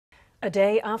A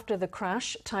day after the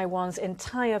crash, Taiwan's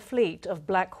entire fleet of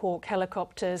Black Hawk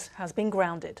helicopters has been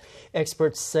grounded.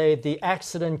 Experts say the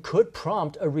accident could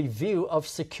prompt a review of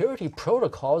security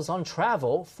protocols on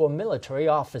travel for military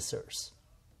officers.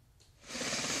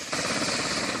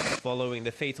 Following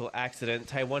the fatal accident,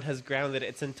 Taiwan has grounded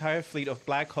its entire fleet of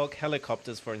Black Hawk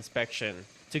helicopters for inspection.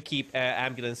 To keep air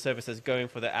ambulance services going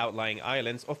for the outlying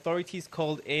islands, authorities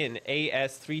called in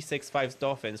AS365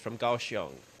 Dauphins from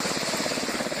Kaohsiung.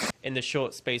 In the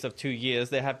short space of 2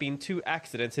 years, there have been 2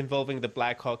 accidents involving the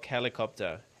Black Hawk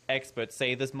helicopter. Experts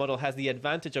say this model has the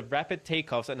advantage of rapid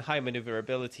takeoffs and high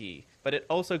maneuverability, but it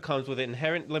also comes with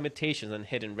inherent limitations and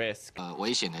hidden risk.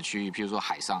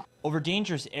 Over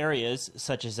dangerous areas,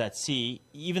 such as at sea,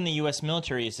 even the U.S.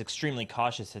 military is extremely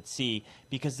cautious at sea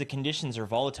because the conditions are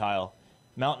volatile.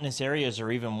 Mountainous areas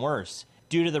are even worse.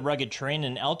 Due to the rugged terrain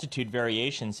and altitude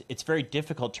variations, it's very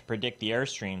difficult to predict the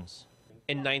airstreams.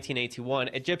 In 1981,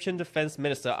 Egyptian Defense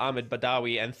Minister Ahmed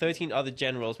Badawi and 13 other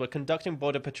generals were conducting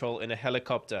border patrol in a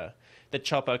helicopter. The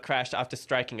chopper crashed after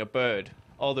striking a bird.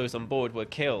 All those on board were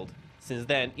killed. Since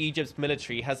then, Egypt's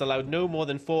military has allowed no more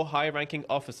than 4 high-ranking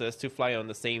officers to fly on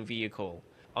the same vehicle.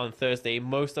 On Thursday,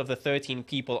 most of the 13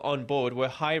 people on board were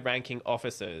high-ranking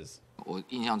officers.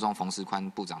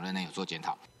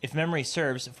 If memory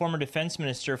serves, former Defense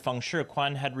Minister Feng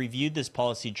Shih-kuan had reviewed this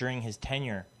policy during his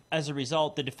tenure. As a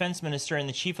result, the Defense Minister and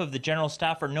the Chief of the General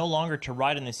Staff are no longer to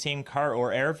ride in the same car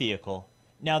or air vehicle.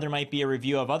 Now there might be a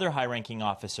review of other high-ranking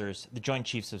officers, the Joint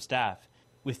Chiefs of Staff.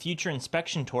 With future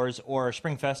inspection tours or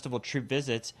Spring Festival troop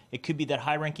visits, it could be that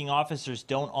high-ranking officers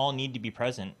don't all need to be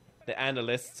present. The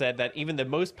analyst said that even the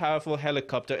most powerful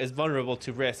helicopter is vulnerable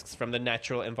to risks from the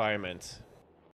natural environment.